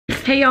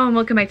Hey y'all, and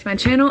welcome back to my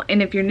channel.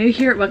 And if you're new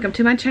here, welcome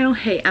to my channel.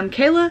 Hey, I'm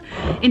Kayla.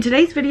 In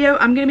today's video,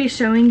 I'm going to be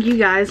showing you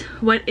guys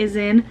what is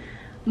in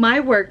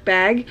my work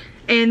bag.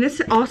 And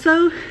this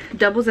also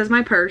doubles as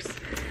my purse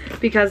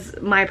because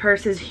my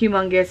purse is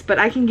humongous. But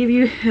I can give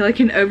you like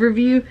an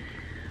overview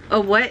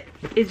of what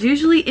is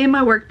usually in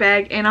my work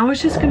bag. And I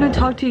was just going to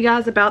talk to you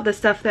guys about the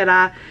stuff that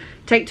I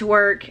take to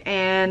work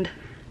and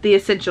the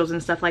essentials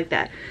and stuff like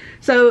that.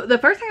 So the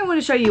first thing I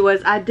want to show you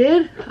was I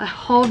did a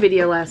haul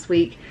video last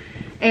week.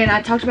 And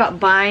I talked about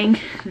buying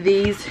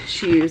these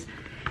shoes.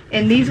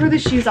 And these were the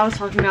shoes I was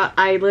talking about.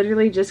 I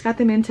literally just got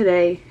them in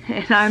today.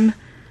 And I'm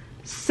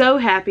so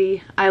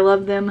happy. I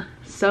love them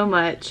so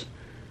much.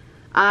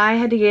 I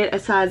had to get a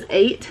size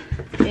 8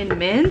 in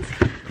men's,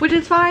 which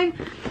is fine.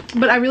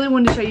 But I really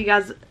wanted to show you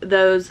guys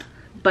those.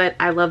 But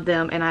I love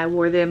them. And I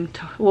wore them,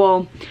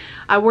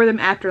 I wore them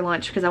after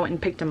lunch because I went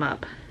and picked them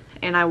up.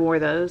 And I wore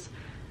those.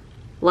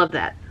 Love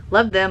that.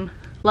 Love them.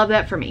 Love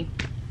that for me.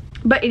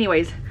 But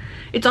anyways,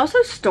 it's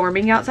also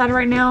storming outside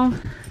right now.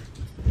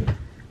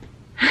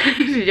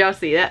 Did y'all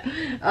see that?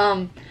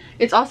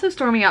 It's also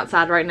storming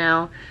outside right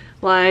now.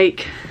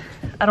 Like,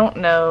 I don't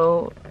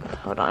know.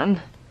 Hold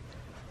on.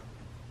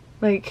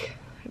 Like,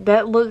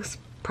 that looks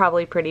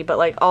probably pretty, but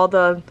like all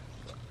the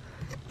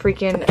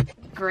freaking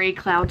gray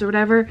clouds or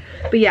whatever.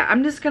 But yeah,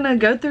 I'm just gonna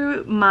go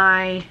through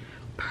my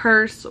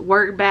purse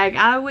work bag.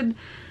 I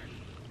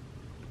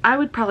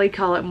would probably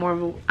call it more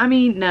of a, I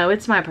mean, no,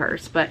 it's my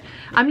purse, but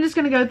I'm just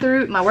going to go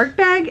through my work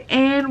bag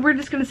and we're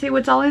just going to see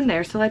what's all in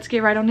there. So let's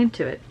get right on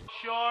into it.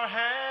 Your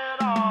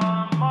head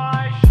on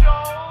my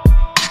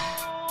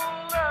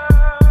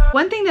shoulder.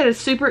 One thing that is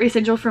super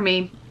essential for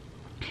me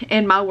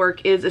in my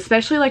work is,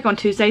 especially like on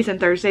Tuesdays and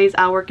Thursdays,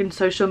 I work in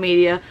social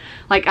media.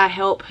 Like I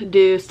help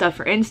do stuff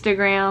for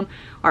Instagram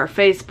or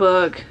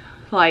Facebook.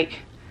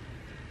 Like,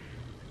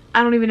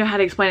 I don't even know how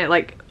to explain it.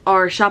 Like,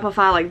 or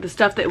Shopify, like the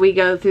stuff that we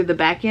go through the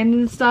back end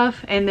and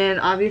stuff. And then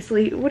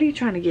obviously, what are you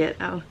trying to get?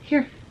 Oh,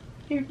 here,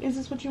 is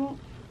this what you want?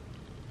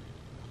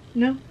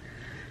 No?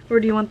 Or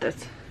do you want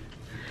this?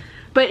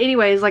 But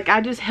anyways, like I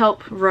just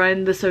help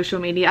run the social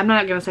media. I'm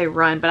not gonna say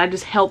run, but I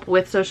just help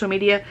with social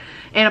media.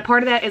 And a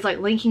part of that is like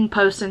linking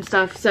posts and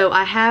stuff. So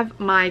I have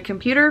my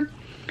computer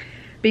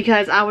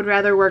because I would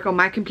rather work on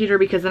my computer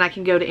because then I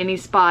can go to any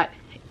spot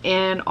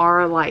in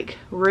our like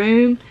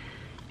room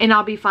and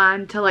I'll be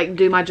fine to like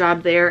do my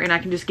job there and I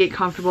can just get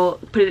comfortable,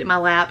 put it in my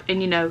lap and,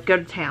 you know, go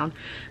to town.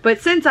 But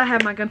since I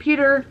have my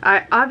computer,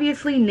 I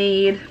obviously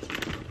need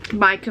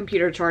my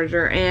computer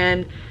charger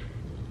and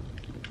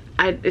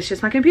it's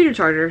just my computer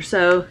charger.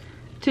 So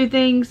two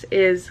things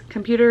is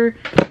computer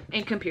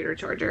and computer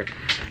charger.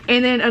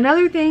 And then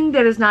another thing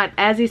that is not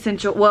as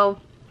essential,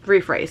 well,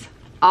 rephrase.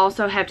 I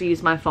also have to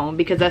use my phone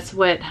because that's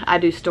what I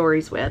do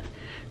stories with.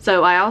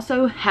 So I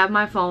also have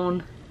my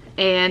phone.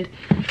 And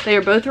they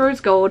are both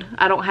rose gold.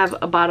 I don't have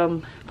a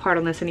bottom part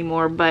on this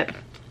anymore, but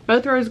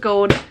both rose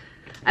gold.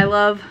 I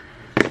love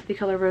the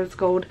color rose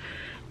gold.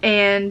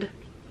 And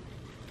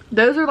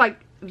those are like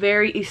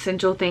very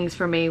essential things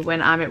for me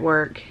when I'm at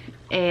work.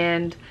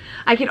 And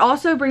I can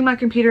also bring my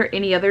computer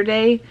any other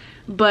day,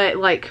 but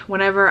like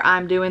whenever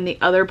I'm doing the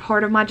other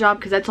part of my job,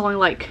 because that's only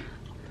like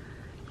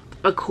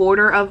a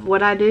quarter of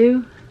what I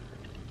do.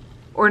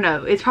 Or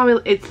no, it's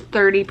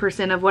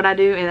 30% of what I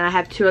do, and I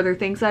have 2 other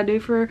things I do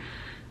for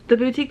the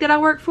boutique that I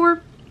work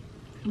for.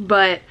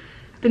 But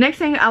the next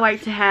thing I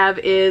like to have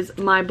is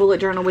my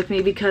bullet journal with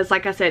me because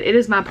like I said, it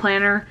is my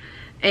planner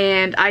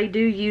and I do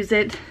use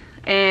it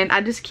and I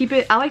just keep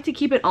it, I like to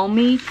keep it on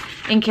me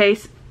in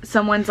case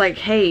someone's like,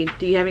 hey,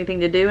 do you have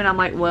anything to do? And I'm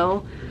like,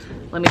 well,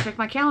 let me check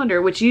my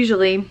calendar, which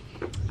usually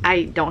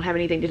I don't have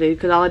anything to do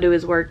because all I do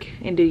is work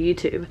and do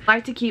YouTube. I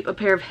like to keep a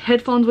pair of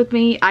headphones with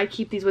me. I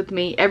keep these with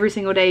me every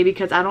single day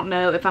because I don't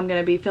know if I'm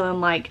going to be feeling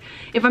like,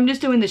 if I'm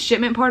just doing the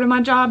shipment part of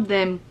my job,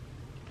 then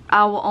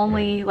I will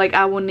only, like,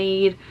 I will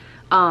need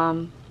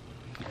my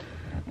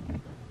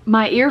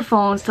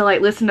earphones to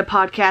like listen to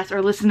podcasts or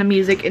listen to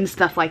music and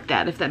stuff like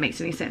that, if that makes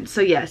any sense.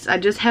 So yes, I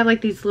just have like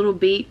these little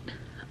Beat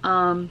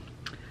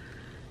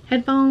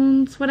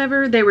headphones,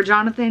 whatever. They were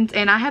Jonathan's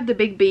and I have the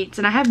big Beats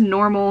and I have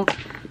normal,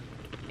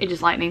 it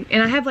just lightning.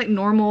 And I have like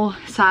normal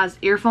size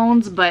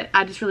earphones, but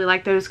I just really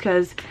like those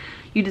because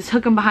you just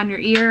hook them behind your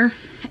ear.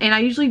 And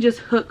I usually just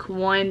hook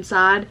one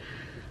side,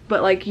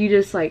 but like you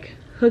just like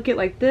hook it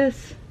like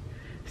this,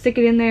 stick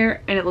it in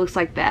there and it looks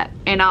like that.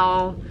 And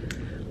I'll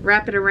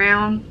wrap it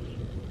around,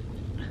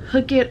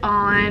 hook it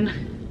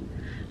on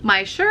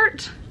my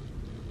shirt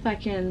if I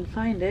can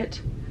find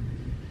it,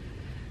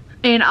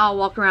 and I'll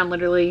walk around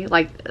literally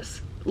like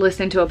this,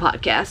 listening to a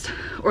podcast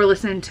or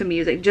listening to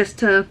music just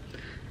to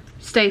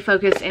stay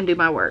focused and do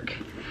my work.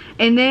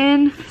 And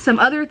then some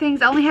other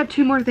things, I only have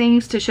 2 more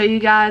things to show you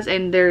guys,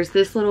 and there's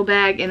this little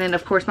bag and then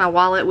of course my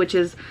wallet, which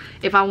is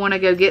if I want to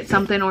go get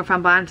something or if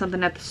I'm buying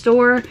something at the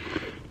store.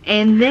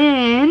 And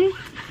then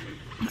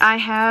I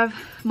have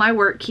my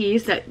work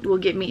keys that will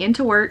get me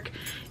into work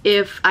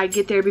if I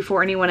get there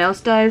before anyone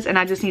else does and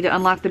I just need to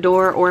unlock the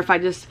door, or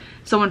if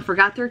someone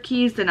forgot their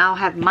keys, then I'll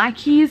have my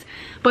keys.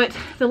 But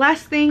the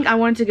last thing I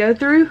wanted to go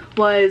through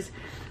was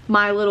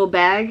my little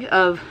bag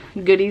of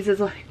goodies is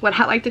what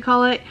I like to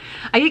call it.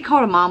 I get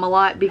called a mom a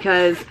lot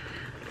because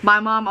my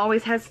mom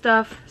always has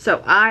stuff,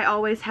 so I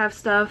always have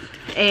stuff.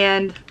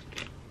 And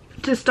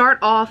to start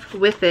off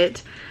with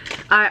it,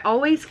 I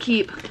always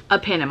keep a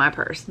pen in my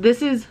purse.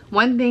 This is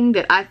one thing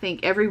that I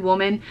think every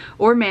woman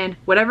or man,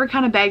 whatever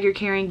kind of bag you're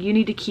carrying, you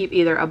need to keep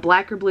either a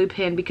black or blue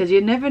pen, because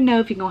you never know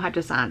if you're gonna have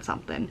to sign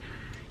something.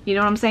 You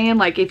know what I'm saying?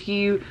 Like if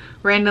you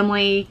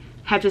randomly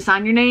have to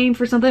sign your name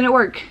for something at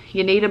work,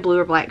 you need a blue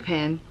or black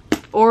pen.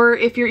 Or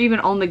if you're even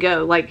on the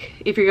go, like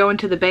if you're going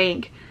to the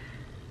bank,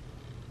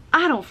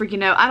 I don't freaking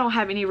know. I don't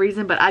have any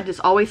reason, but I just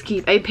always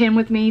keep a pen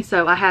with me.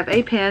 So I have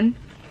a pen.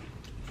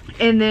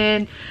 And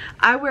then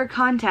I wear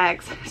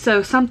contacts.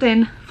 So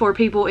something for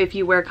people, if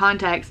you wear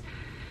contacts,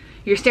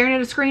 you're staring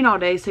at a screen all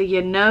day, so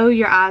you know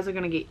your eyes are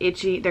going to get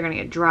itchy. They're going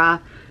to get dry.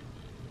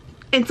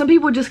 And some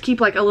people just keep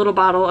like a little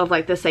bottle of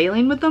like the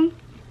saline with them.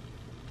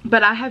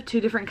 But I have 2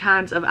 different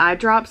kinds of eye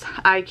drops.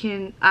 I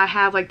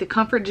have like the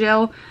comfort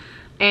gel,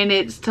 and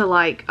it's to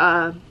like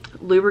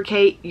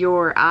lubricate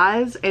your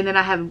eyes. And then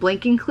I have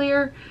blinking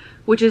clear,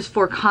 which is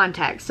for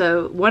contacts.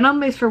 So one of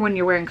them is for when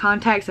you're wearing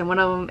contacts, and one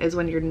of them is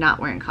when you're not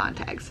wearing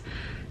contacts.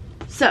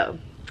 So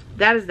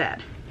that is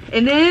that.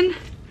 And then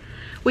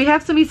we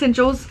have some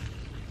essentials,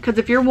 because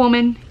if you're a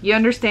woman, you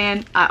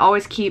understand I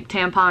always keep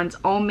tampons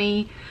on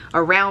me,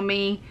 around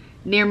me,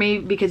 near me,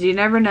 because you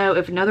never know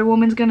if another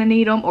woman's gonna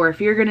need them or if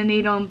you're gonna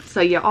need them.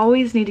 So you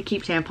always need to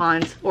keep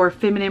tampons or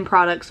feminine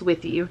products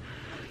with you.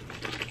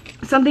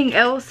 Something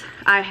else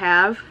I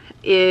have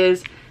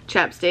is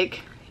chapstick.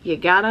 You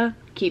gotta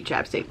keep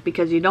chapstick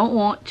because you don't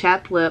want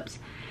chapped lips,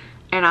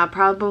 and I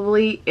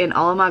probably in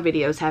all of my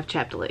videos have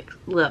chapped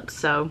lips,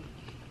 so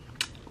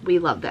we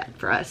love that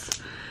for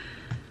us.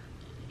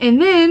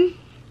 And then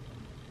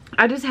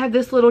I just have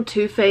this little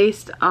Too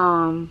Faced,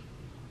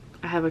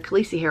 I have a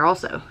Khaleesi hair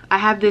also. I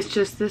have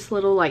this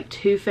little like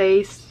Too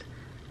Faced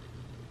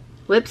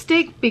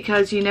lipstick,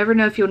 because you never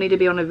know if you'll need to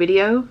be on a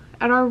video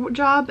at our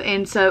job,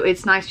 and so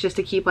it's nice just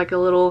to keep like a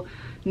little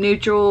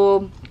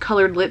neutral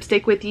colored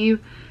lipstick with you.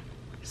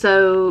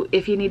 So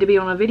if you need to be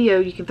on a video,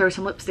 you can throw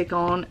some lipstick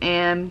on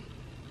and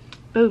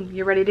boom,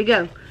 you're ready to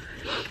go.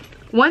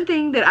 One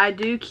thing that I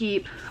do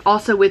keep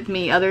also with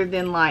me, other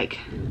than like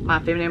my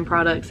feminine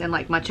products and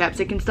like my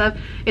chapstick and stuff,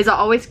 is I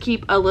always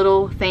keep a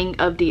little thing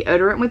of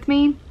deodorant with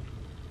me.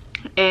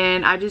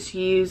 And I just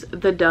use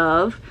the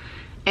Dove,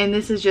 and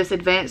this is just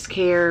Advanced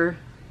Care.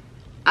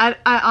 I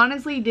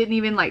honestly didn't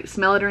even like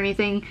smell it or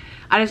anything.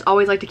 I just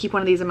always like to keep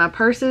one of these in my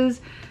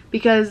purses,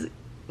 because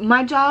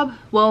my job,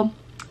 well,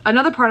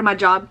 another part of my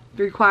job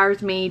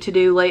requires me to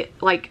do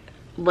like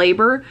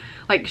labor,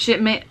 like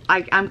shipment.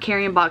 Like I'm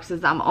carrying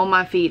boxes, I'm on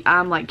my feet,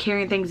 I'm like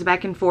carrying things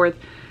back and forth,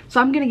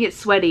 so I'm gonna get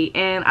sweaty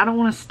and I don't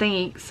want to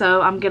stink,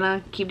 so I'm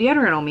gonna keep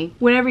deodorant on me.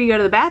 Whenever you go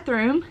to the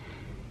bathroom,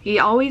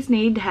 you always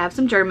need to have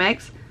some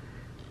Germ-X,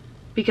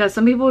 because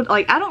some people,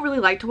 like, I don't really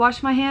like to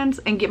wash my hands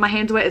and get my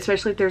hands wet,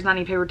 especially if there's not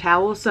any paper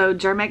towels, so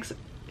Germ-X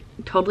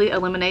totally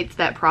eliminates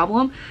that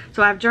problem.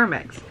 So I have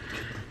Germ-X.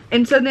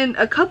 And so then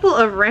a couple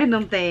of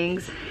random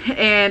things,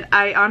 and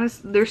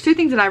there's 2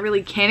 things that I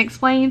really can't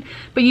explain,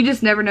 but you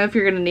just never know if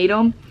you're gonna need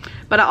them.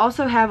 But I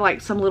also have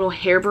like some little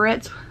hair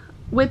barrettes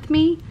with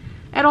me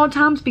at all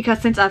times,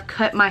 because since I've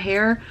cut my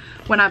hair,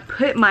 when I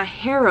put my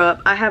hair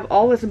up, I have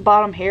all this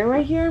bottom hair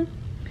right here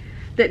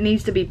that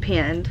needs to be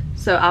pinned,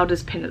 so I'll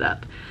just pin it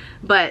up.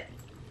 But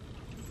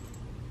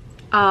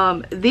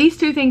these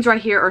 2 things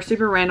right here are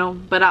super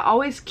random, but I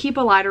always keep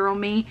a lighter on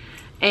me.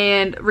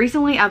 And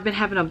recently I've been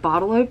having a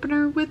bottle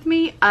opener with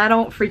me. I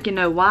don't freaking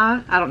know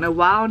why. I don't know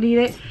why I'll need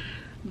it,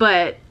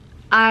 but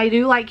I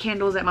do light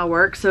candles at my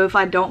work, so if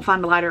I don't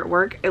find a lighter at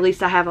work, at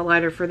least I have a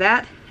lighter for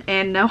that.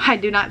 And no, I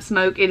do not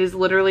smoke. It is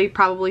literally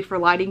probably for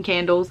lighting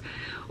candles,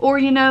 or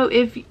you know,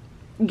 if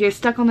you're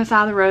stuck on the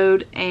side of the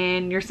road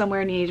and you're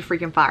somewhere and you need a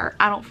freaking fire.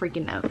 I don't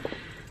freaking know.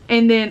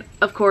 And then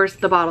of course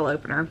the bottle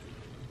opener.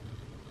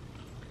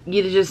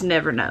 You just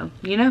never know,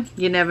 you know,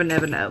 you never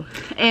know.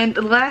 And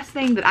the last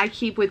thing that I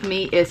keep with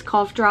me is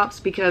cough drops,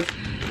 because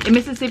in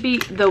Mississippi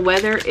the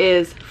weather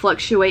is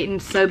fluctuating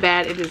so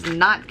bad, it is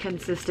not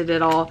consistent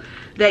at all,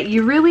 that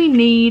you really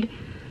need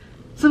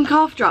some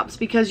cough drops,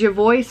 because your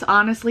voice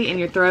honestly and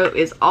your throat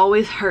is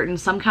always hurting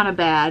some kind of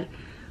bad.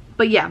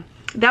 But yeah,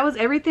 that was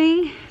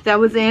everything that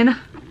was in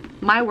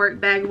my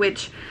work bag,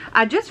 which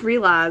I just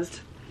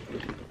realized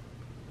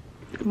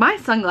my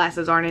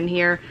sunglasses aren't in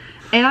here,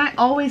 and I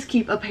always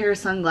keep a pair of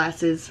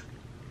sunglasses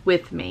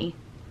with me,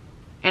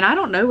 and I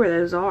don't know where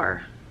those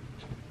are.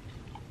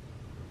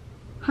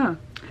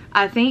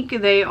 I think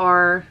they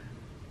are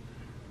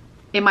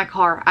in my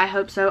car. I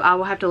hope so. I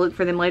will have to look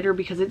for them later,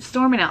 because it's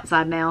storming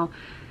outside now.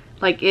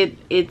 Like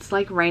it's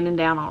like raining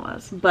down on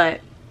us.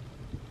 But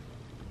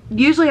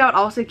usually I would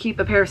also keep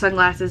a pair of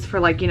sunglasses for,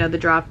 like, you know, the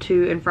drive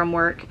to and from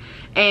work,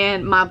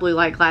 and my blue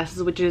light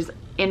glasses, which is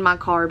in my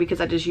car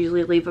because I just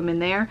usually leave them in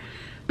there.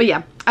 But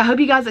yeah, I hope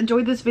you guys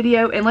enjoyed this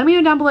video, and let me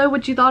know down below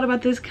what you thought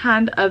about this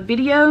kind of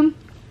video,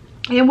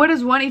 and what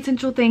is one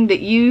essential thing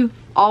that you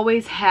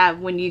always have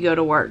when you go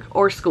to work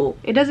or school.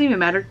 It doesn't even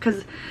matter,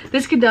 because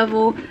this could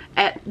double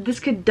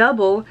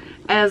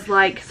as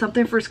like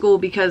something for school,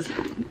 because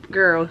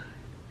girl,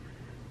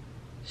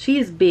 she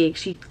is big,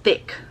 she's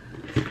thick.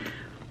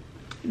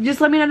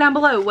 Just let me know down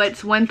below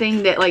what's one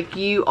thing that like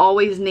you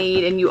always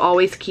need and you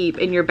always keep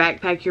in your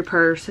backpack, your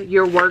purse,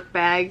 your work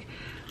bag.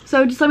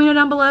 So just let me know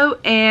down below,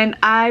 and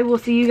I will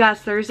see you guys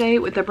Thursday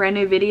with a brand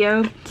new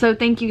video. So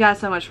thank you guys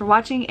so much for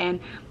watching, and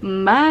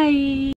bye.